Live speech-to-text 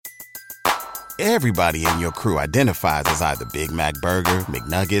Everybody in your crew identifies as either Big Mac Burger,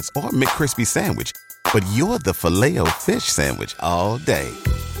 McNuggets, or McCrispy Sandwich. But you're the Filet-O-Fish Sandwich all day.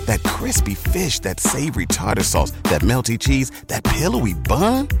 That crispy fish, that savory tartar sauce, that melty cheese, that pillowy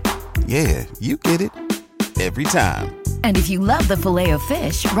bun. Yeah, you get it. Every time. And if you love the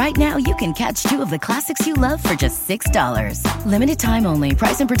Filet-O-Fish, right now you can catch two of the classics you love for just $6. Limited time only.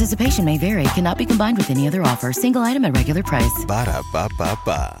 Price and participation may vary. Cannot be combined with any other offer. Single item at regular price.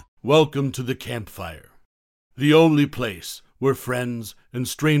 Ba-da-ba-ba-ba. Welcome to the campfire, the only place where friends and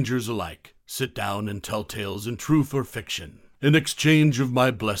strangers alike sit down and tell tales in truth or fiction, in exchange of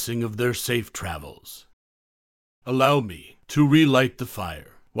my blessing of their safe travels. Allow me to relight the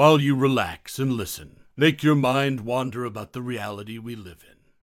fire while you relax and listen. Make your mind wander about the reality we live in.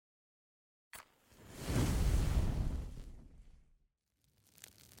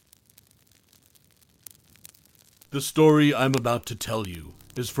 The story I'm about to tell you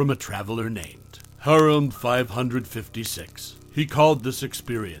is from a traveler named Harum 556. He called this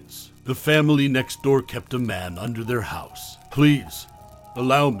experience, "The family next door kept a man under their house." Please,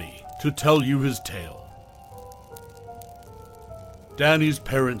 allow me to tell you his tale. Danny's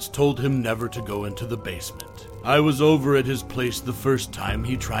parents told him never to go into the basement. I was over at his place the first time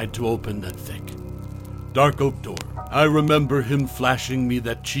he tried to open that thick, dark oak door. I remember him flashing me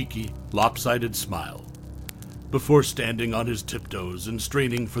that cheeky, lopsided smile before standing on his tiptoes and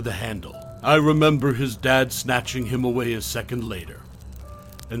straining for the handle. I remember his dad snatching him away a second later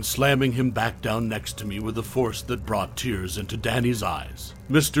and slamming him back down next to me with a force that brought tears into Danny's eyes.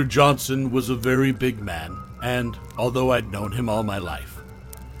 Mr. Johnson was a very big man, and, although I'd known him all my life,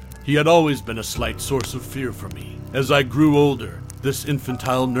 he had always been a slight source of fear for me. As I grew older, this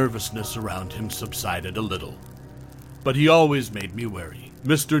infantile nervousness around him subsided a little, but he always made me wary.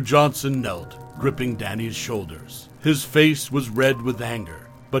 Mr. Johnson knelt, gripping Danny's shoulders. His face was red with anger,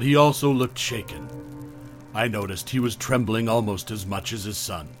 but he also looked shaken. I noticed he was trembling almost as much as his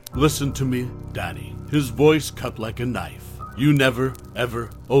son. "Listen to me, Danny." His voice cut like a knife. "You never,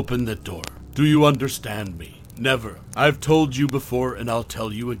 ever open that door. Do you understand me? Never. I've told you before and I'll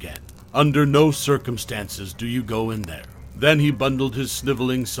tell you again. Under no circumstances do you go in there." Then he bundled his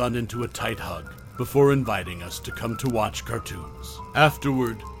sniveling son into a tight hug before inviting us to come to watch cartoons.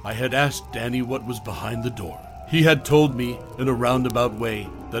 Afterward, I had asked Danny what was behind the door. He had told me in a roundabout way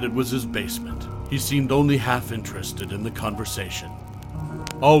that it was his basement. He seemed only half interested in the conversation,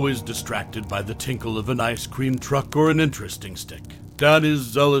 always distracted by the tinkle of an ice cream truck or an interesting stick. Danny's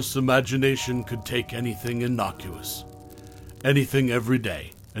zealous imagination could take anything innocuous, anything every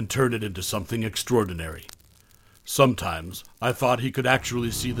day, and turn it into something extraordinary. Sometimes I thought he could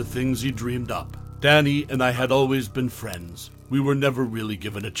actually see the things he dreamed up. Danny and I had always been friends. We were never really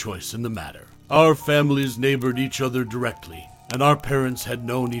given a choice in the matter. Our families neighbored each other directly, and our parents had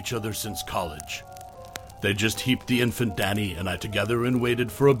known each other since college. They just heaped the infant Danny and I together and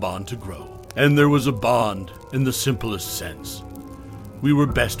waited for a bond to grow. And there was a bond in the simplest sense. We were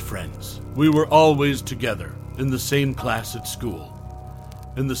best friends. We were always together, in the same class at school,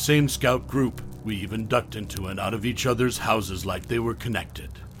 in the same scout group. We even ducked into and out of each other's houses like they were connected.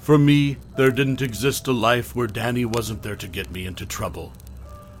 For me, there didn't exist a life where Danny wasn't there to get me into trouble,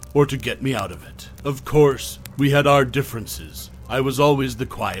 or to get me out of it. Of course, we had our differences. I was always the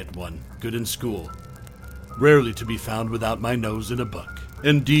quiet one, good in school, rarely to be found without my nose in a book.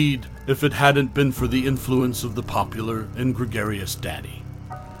 Indeed, if it hadn't been for the influence of the popular and gregarious Danny,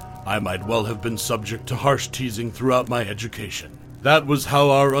 I might well have been subject to harsh teasing throughout my education. That was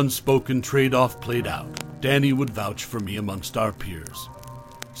how our unspoken trade-off played out. Danny would vouch for me amongst our peers,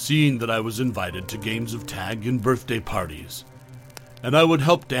 seeing that I was invited to games of tag and birthday parties, and I would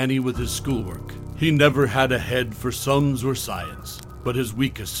help Danny with his schoolwork. He never had a head for sums or science, but his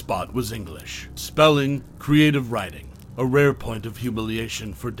weakest spot was English. Spelling, creative writing, a rare point of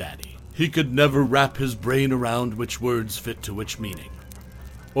humiliation for Danny. He could never wrap his brain around which words fit to which meaning,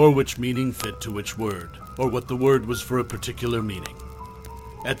 or which meaning fit to which word, or what the word was for a particular meaning,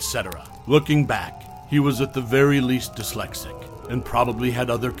 etc. Looking back, he was at the very least dyslexic, and probably had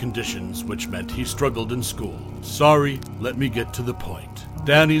other conditions which meant he struggled in school. Sorry, let me get to the point.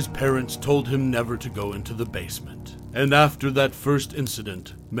 Danny's parents told him never to go into the basement, and after that first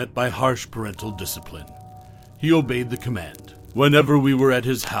incident, met by harsh parental discipline, he obeyed the command. Whenever we were at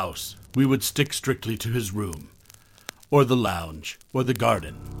his house, we would stick strictly to his room, or the lounge, or the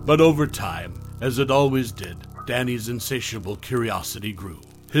garden. But over time, as it always did, Danny's insatiable curiosity grew.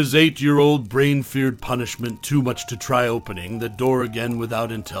 His 8-year-old brain feared punishment too much to try opening the door again without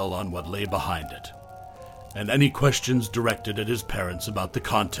intel on what lay behind it. And any questions directed at his parents about the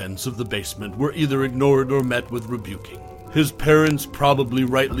contents of the basement were either ignored or met with rebuking. His parents probably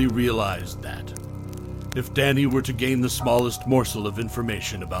rightly realized that if Danny were to gain the smallest morsel of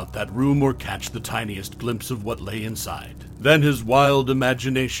information about that room or catch the tiniest glimpse of what lay inside, then his wild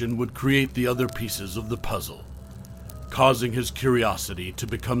imagination would create the other pieces of the puzzle, causing his curiosity to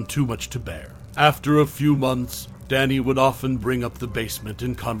become too much to bear. After a few months, Danny would often bring up the basement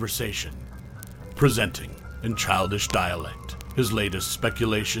in conversation, presenting, in childish dialect, his latest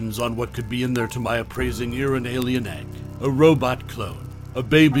speculations on what could be in there to my appraising ear: an alien egg, a robot clone, a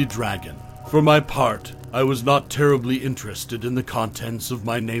baby dragon. For my part, I was not terribly interested in the contents of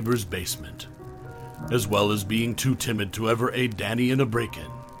my neighbor's basement, as well as being too timid to ever aid Danny in a break-in.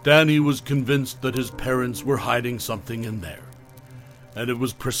 Danny was convinced that his parents were hiding something in there, and it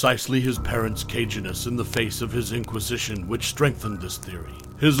was precisely his parents' caginess in the face of his inquisition which strengthened this theory.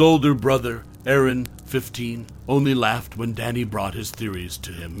 His older brother, Aaron, 15, only laughed when Danny brought his theories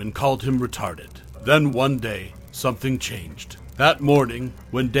to him and called him retarded. Then one day, something changed. That morning,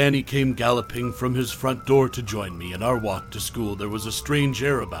 when Danny came galloping from his front door to join me in our walk to school, there was a strange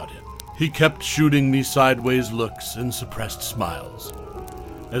air about him. He kept shooting me sideways looks and suppressed smiles,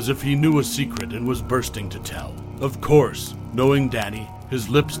 as if he knew a secret and was bursting to tell. Of course, knowing Danny, his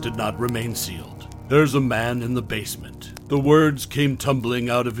lips did not remain sealed. "There's a man in the basement." The words came tumbling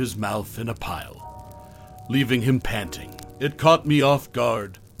out of his mouth in a pile, leaving him panting. It caught me off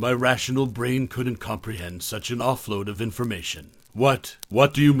guard. My rational brain couldn't comprehend such an offload of information. What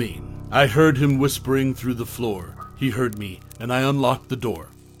do you mean?" I heard him whispering through the floor. He heard me, and I unlocked the door.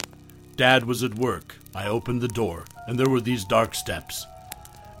 Dad was at work. I opened the door, and there were these dark steps,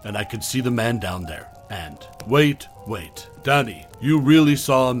 and I could see the man down there. And, wait, Danny, you really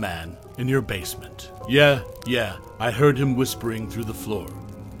saw a man in your basement? Yeah, I heard him whispering through the floor,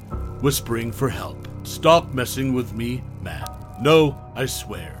 whispering for help. Stop messing with me, man. No, I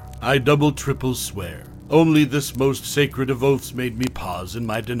swear. I triple swear. Only this most sacred of oaths made me pause in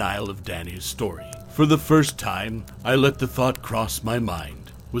my denial of Danny's story. For the first time, I let the thought cross my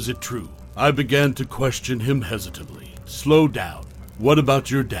mind. Was it true? I began to question him hesitantly. Slow down. What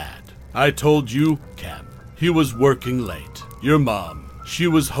about your dad? I told you, Cam. He was working late. Your mom, she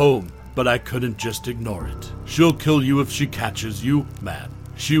was home, but I couldn't just ignore it. She'll kill you if she catches you, man.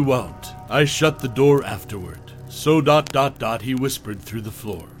 She won't. I shut the door afterward. So ... he whispered through the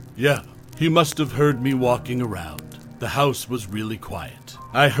floor. Yeah, he must have heard me walking around. The house was really quiet.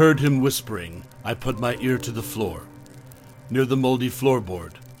 I heard him whispering. I put my ear to the floor, near the moldy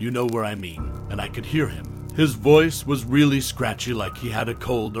floorboard. You know where I mean. And I could hear him. His voice was really scratchy, like he had a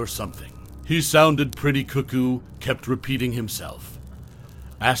cold or something. He sounded pretty cuckoo, kept repeating himself,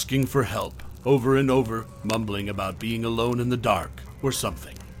 asking for help, over and over, mumbling about being alone in the dark or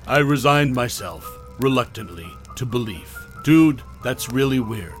something. I resigned myself, reluctantly, to belief. Dude, that's really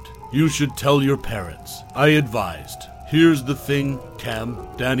weird. You should tell your parents, I advised. Here's the thing, Cam,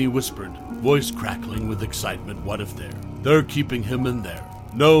 Danny whispered, voice crackling with excitement. What if they're keeping him in there?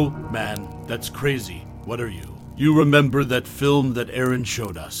 No, man, that's crazy. What are you? You remember that film that Aaron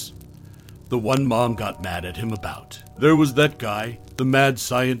showed us? The one Mom got mad at him about. There was that guy, the mad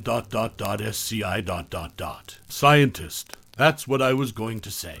scientist. Scientist. That's what I was going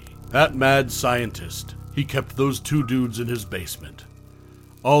to say. That mad scientist. He kept those two dudes in his basement,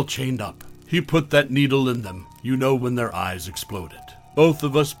 all chained up. He put that needle in them, you know, when their eyes exploded. Both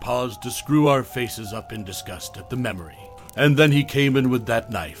of us paused to screw our faces up in disgust at the memory. And then he came in with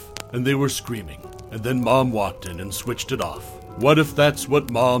that knife, and they were screaming. And then Mom walked in and switched it off. What if that's what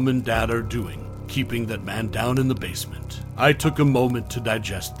Mom and Dad are doing, keeping that man down in the basement? I took a moment to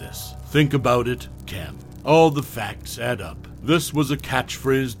digest this. Think about it, Cam. All the facts add up. This was a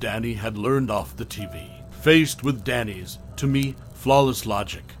catchphrase Danny had learned off the TV. Faced with Danny's, to me, flawless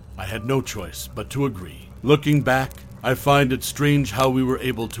logic, I had no choice but to agree. Looking back, I find it strange how we were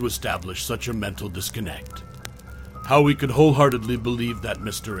able to establish such a mental disconnect. How we could wholeheartedly believe that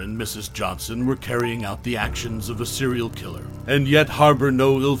Mr. and Mrs. Johnson were carrying out the actions of a serial killer, and yet harbor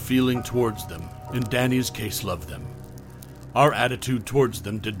no ill feeling towards them, in Danny's case love them. Our attitude towards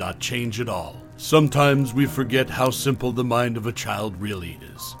them did not change at all. Sometimes we forget how simple the mind of a child really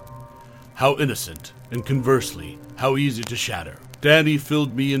is. How innocent, and conversely, how easy to shatter. Danny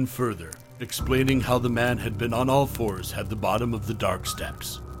filled me in further, explaining how the man had been on all fours at the bottom of the dark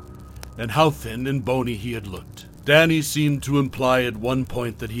steps, and how thin and bony he had looked. Danny seemed to imply at one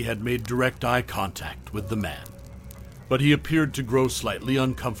point that he had made direct eye contact with the man, but he appeared to grow slightly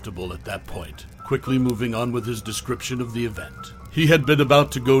uncomfortable at that point, quickly moving on with his description of the event. He had been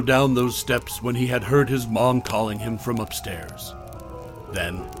about to go down those steps when he had heard his mom calling him from upstairs.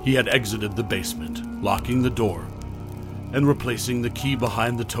 Then he had exited the basement, locking the door, and replacing the key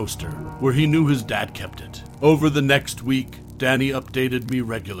behind the toaster, where he knew his dad kept it. Over the next week, Danny updated me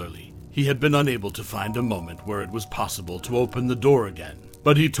regularly. He had been unable to find a moment where it was possible to open the door again,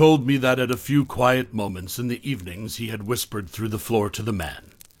 but he told me that at a few quiet moments in the evenings he had whispered through the floor to the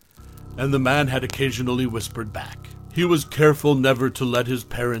man, and the man had occasionally whispered back. He was careful never to let his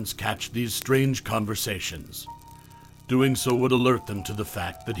parents catch these strange conversations. Doing so would alert them to the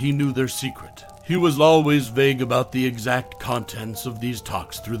fact that he knew their secret. He was always vague about the exact contents of these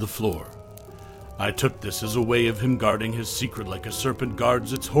talks through the floor. I took this as a way of him guarding his secret like a serpent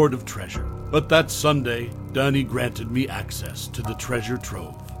guards its hoard of treasure. But that Sunday, Danny granted me access to the treasure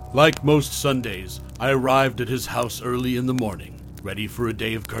trove. Like most Sundays, I arrived at his house early in the morning, ready for a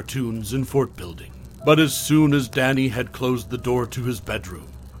day of cartoons and fort building. But as soon as Danny had closed the door to his bedroom,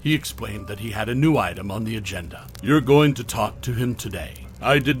 he explained that he had a new item on the agenda. You're going to talk to him today.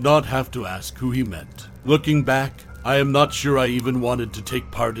 I did not have to ask who he meant. Looking back, I am not sure I even wanted to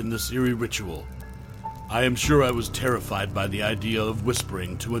take part in this eerie ritual. I am sure I was terrified by the idea of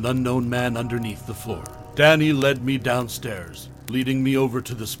whispering to an unknown man underneath the floor. Danny led me downstairs, leading me over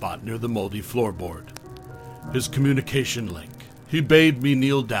to the spot near the moldy floorboard. His communication link. He bade me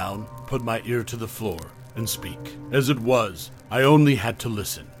kneel down, put my ear to the floor, and speak. As it was, I only had to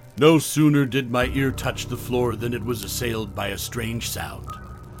listen. No sooner did my ear touch the floor than it was assailed by a strange sound,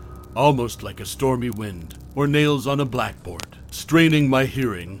 almost like a stormy wind or nails on a blackboard. Straining my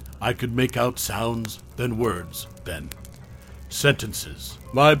hearing, I could make out sounds, then words, then sentences.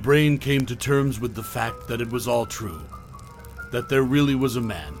 My brain came to terms with the fact that it was all true, that there really was a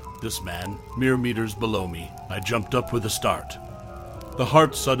man. This man, mere meters below me. I jumped up with a start, the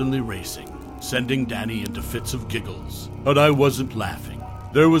heart suddenly racing, sending Danny into fits of giggles. But I wasn't laughing.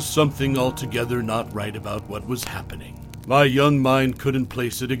 There was something altogether not right about what was happening. My young mind couldn't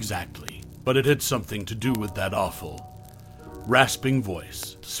place it exactly, but it had something to do with that awful, rasping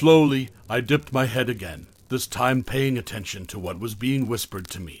voice. Slowly, I dipped my head again, this time paying attention to what was being whispered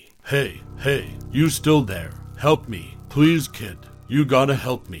to me. Hey, you still there? Help me. Please, kid. You gotta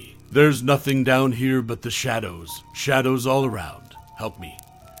help me. There's nothing down here but the shadows. Shadows all around. Help me.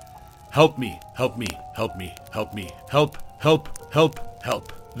 Help me, help me, help me, help me, help, help, help,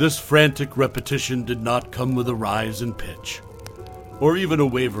 help. This frantic repetition did not come with a rise in pitch, or even a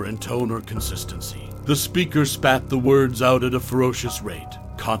waver in tone or consistency. The speaker spat the words out at a ferocious rate,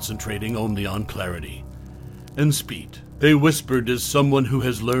 concentrating only on clarity and speed. They whispered as someone who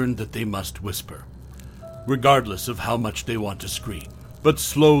has learned that they must whisper, regardless of how much they want to scream. But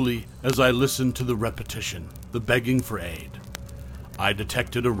slowly, as I listened to the repetition, the begging for aid, I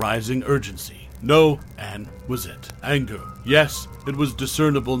detected a rising urgency. No, and was it? Anger. Yes, it was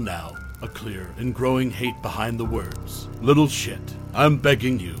discernible now, a clear and growing hate behind the words. Little shit. I'm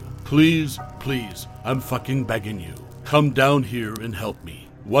begging you. Please, I'm fucking begging you. Come down here and help me.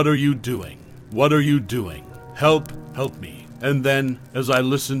 What are you doing? What are you doing? Help me. And then, as I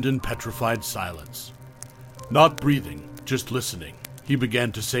listened in petrified silence, not breathing, just listening, he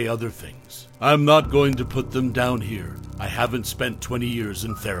began to say other things. I'm not going to put them down here. I haven't spent 20 years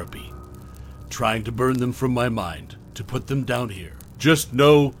in therapy, trying to burn them from my mind, to put them down here. Just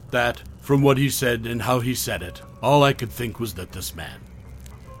know that, from what he said and how he said it, all I could think was that this man,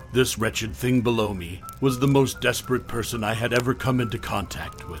 this wretched thing below me, was the most desperate person I had ever come into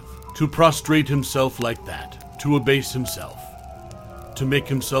contact with. To prostrate himself like that, to abase himself, to make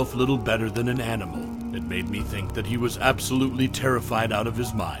himself little better than an animal, it made me think that he was absolutely terrified out of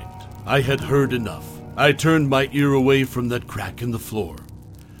his mind. I had heard enough. I turned my ear away from that crack in the floor,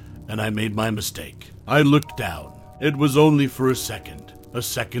 and I made my mistake. I looked down. It was only for a second. A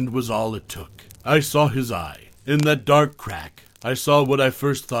second was all it took. I saw his eye. In that dark crack, I saw what I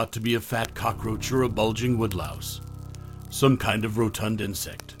first thought to be a fat cockroach or a bulging woodlouse, some kind of rotund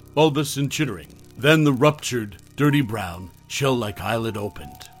insect, bulbous and chittering. Then the ruptured, dirty brown, shell-like eyelid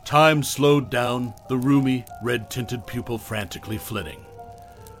opened. Time slowed down, the rheumy, red-tinted pupil frantically flitting,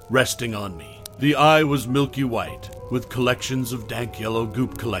 resting on me. The eye was milky white, with collections of dank yellow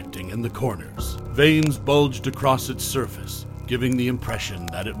goop collecting in the corners. Veins bulged across its surface, giving the impression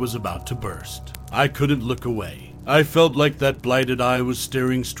that it was about to burst. I couldn't look away. I felt like that blighted eye was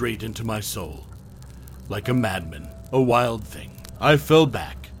staring straight into my soul. Like a madman, a wild thing. I fell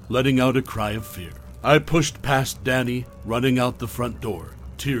back, letting out a cry of fear. I pushed past Danny, running out the front door,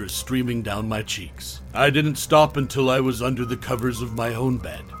 tears streaming down my cheeks. I didn't stop until I was under the covers of my own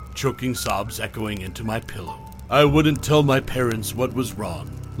bed, choking sobs echoing into my pillow. I wouldn't tell my parents what was wrong,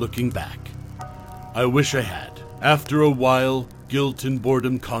 looking back. I wish I had. After a while, guilt and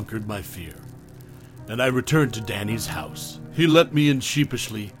boredom conquered my fear, and I returned to Danny's house. He let me in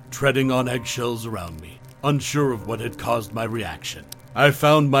sheepishly, treading on eggshells around me. unsure of what had caused my reaction. I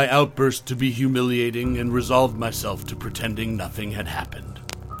found my outburst to be humiliating and resolved myself to pretending nothing had happened.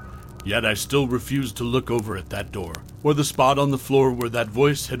 Yet I still refused to look over at that door, or the spot on the floor where that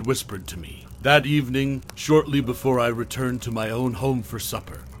voice had whispered to me. That evening, shortly before I returned to my own home for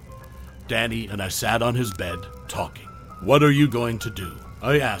supper, Danny and I sat on his bed, talking. "What are you going to do?"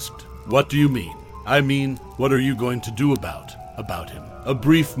 I asked. "What do you mean?" "I mean, what are you going to do about him?" A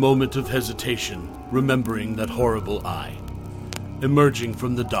brief moment of hesitation, remembering that horrible eye. Emerging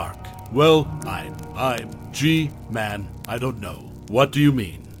from the dark. "Well, man, I don't know. What do you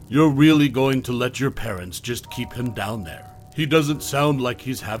mean? You're really going to let your parents just keep him down there? He doesn't sound like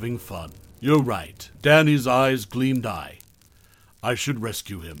he's having fun." "You're right." Danny's eyes gleamed. I should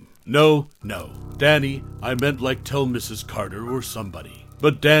rescue him." No, Danny, I meant like tell Mrs. Carter or somebody."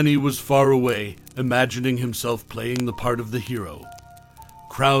 But Danny was far away, imagining himself playing the part of the hero.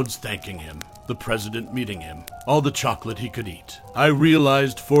 Crowds thanking him, the president meeting him, all the chocolate he could eat. I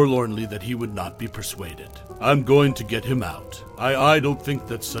realized forlornly that he would not be persuaded. "I'm going to get him out. I don't think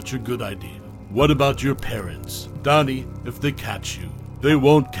that's such a good idea." "What about your parents?" "Danny, if they catch you." "They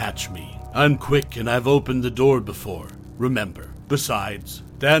won't catch me. I'm quick and I've opened the door before. Remember. Besides,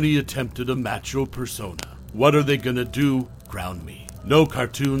 Danny attempted a macho persona. What are they gonna do? Ground me. No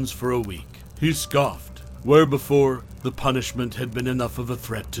cartoons for a week." He scoffed, where before the punishment had been enough of a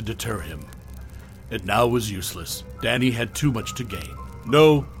threat to deter him. It now was useless. Danny had too much to gain.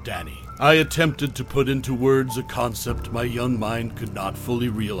 "No, Danny." I attempted to put into words a concept my young mind could not fully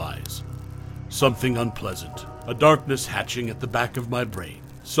realize. Something unpleasant, a darkness hatching at the back of my brain.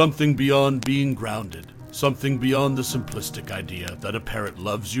 Something beyond being grounded. Something beyond the simplistic idea that a parent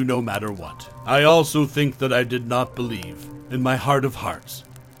loves you no matter what. I also think that I did not believe, in my heart of hearts,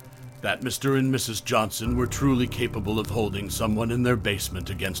 that Mr. and Mrs. Johnson were truly capable of holding someone in their basement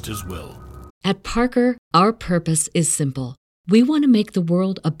against his will. At Parker, our purpose is simple. We want to make the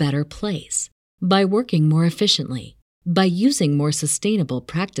world a better place by working more efficiently, by using more sustainable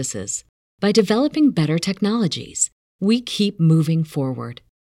practices, by developing better technologies. We keep moving forward.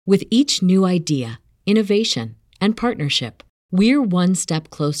 With each new idea, innovation, and partnership, we're one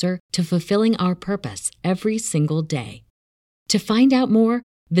step closer to fulfilling our purpose every single day. To find out more,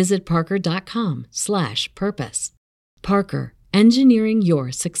 visit parker.com/purpose. Parker, engineering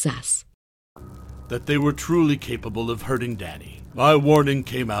your success. That they were truly capable of hurting Danny. My warning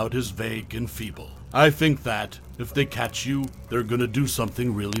came out as vague and feeble. I think that, if they catch you, they're gonna do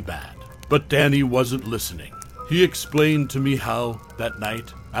something really bad. But Danny wasn't listening. He explained to me how, that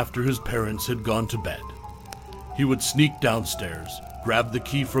night, after his parents had gone to bed, he would sneak downstairs, grab the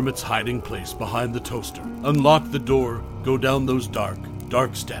key from its hiding place behind the toaster, unlock the door, go down those dark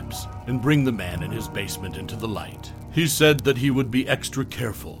steps, and bring the man in his basement into the light. He said that he would be extra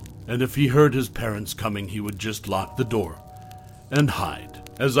careful, and if he heard his parents coming, he would just lock the door and hide.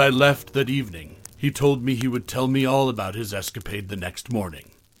 As I left that evening, he told me he would tell me all about his escapade the next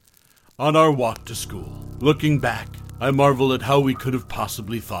morning. On our walk to school, looking back, I marvel at how we could have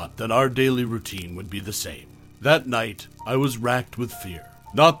possibly thought that our daily routine would be the same. That night, I was racked with fear.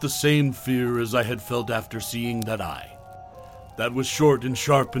 Not the same fear as I had felt after seeing that eye. That was short and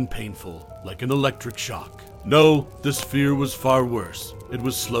sharp and painful, like an electric shock. No, this fear was far worse. It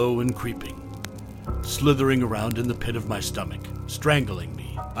was slow and creeping, slithering around in the pit of my stomach, strangling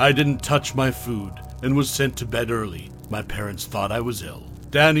me. I didn't touch my food and was sent to bed early. My parents thought I was ill.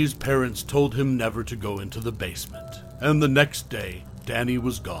 Danny's parents told him never to go into the basement. And the next day, Danny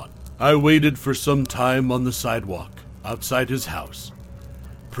was gone. I waited for some time on the sidewalk outside his house,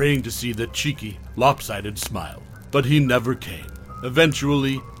 praying to see that cheeky, lopsided smile. But he never came.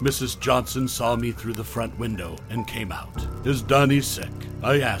 Eventually, Mrs. Johnson saw me through the front window and came out. "Is Danny sick?"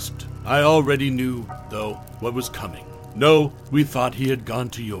 I asked. I already knew, though, what was coming. "No, we thought he had gone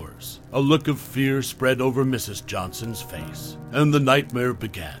to yours." A look of fear spread over Mrs. Johnson's face, and the nightmare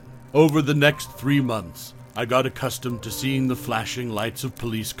began. Over the next 3 months, I got accustomed to seeing the flashing lights of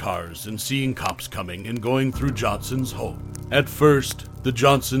police cars and seeing cops coming and going through Johnson's home. At first, the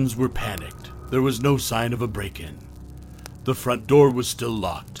Johnsons were panicked. There was no sign of a break-in. The front door was still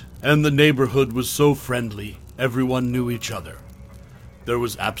locked, and the neighborhood was so friendly, everyone knew each other. There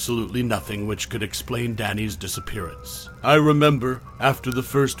was absolutely nothing which could explain Danny's disappearance. I remember, after the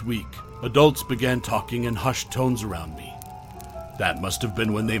first week, adults began talking in hushed tones around me. That must have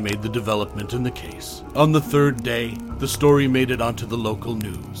been when they made the development in the case. On the third day, the story made it onto the local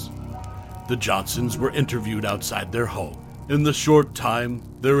news. The Johnsons were interviewed outside their home. In the short time,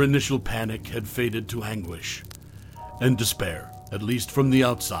 their initial panic had faded to anguish and despair, at least from the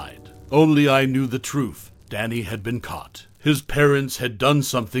outside. Only I knew the truth. Danny had been caught. His parents had done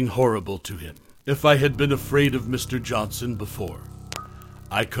something horrible to him. if I had been afraid of Mr. Johnson before,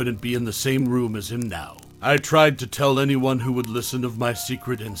 I couldn't be in the same room as him now. I tried to tell anyone who would listen of my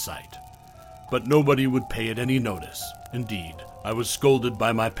secret insight, but nobody would pay it any notice. Indeed, I was scolded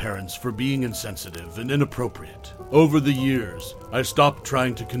by my parents for being insensitive and inappropriate. Over the years, I stopped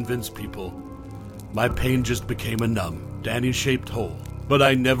trying to convince people. My pain just became a numb, Danny-shaped hole. But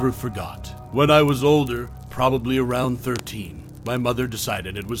I never forgot. When I was older, probably around 13, my mother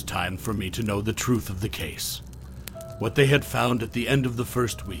decided it was time for me to know the truth of the case. What they had found at the end of the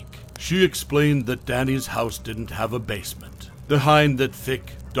first week. She explained that Danny's house didn't have a basement. Behind that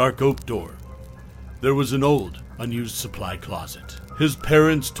thick, dark oak door, there was an old, unused supply closet. His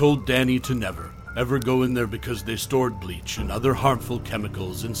parents told Danny to never, ever go in there because they stored bleach and other harmful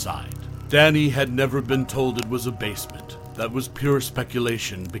chemicals inside. Danny had never been told it was a basement. That was pure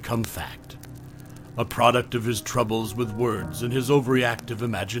speculation become fact. A product of his troubles with words and his overreactive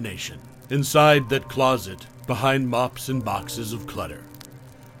imagination. Inside that closet, behind mops and boxes of clutter,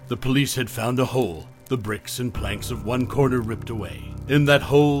 the police had found a hole, the bricks and planks of one corner ripped away. In that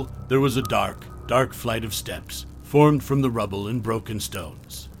hole, there was a dark flight of steps, formed from the rubble and broken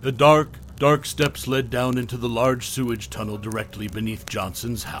stones. The dark steps led down into the large sewage tunnel directly beneath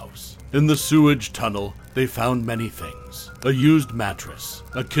Johnson's house. In the sewage tunnel, they found many things. A used mattress,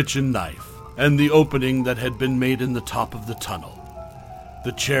 a kitchen knife, and the opening that had been made in the top of the tunnel.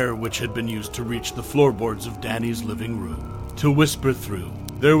 The chair which had been used to reach the floorboards of Danny's living room. To whisper through,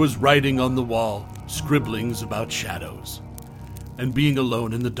 there was writing on the wall, scribblings about shadows, and being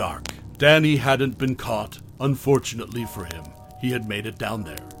alone in the dark. Danny hadn't been caught. Unfortunately for him, he had made it down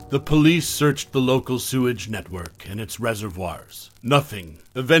there. The police searched the local sewage network and its reservoirs. Nothing.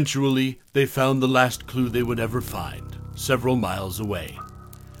 Eventually, they found the last clue they would ever find, several miles away.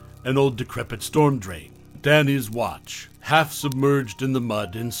 An old decrepit storm drain, Danny's watch, half submerged in the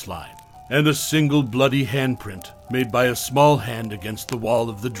mud and slime, and a single bloody handprint made by a small hand against the wall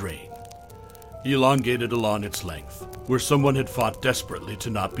of the drain, elongated along its length, where someone had fought desperately to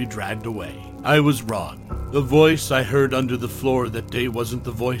not be dragged away. I was wrong. The voice I heard under the floor that day wasn't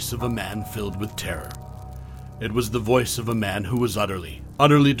the voice of a man filled with terror. It was the voice of a man who was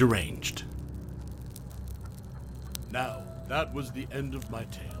utterly deranged. Now, that was the end of my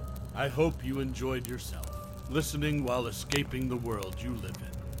tale. I hope you enjoyed yourself, listening while escaping the world you live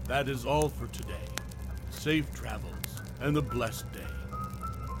in. That is all for today. Safe travels and a blessed day.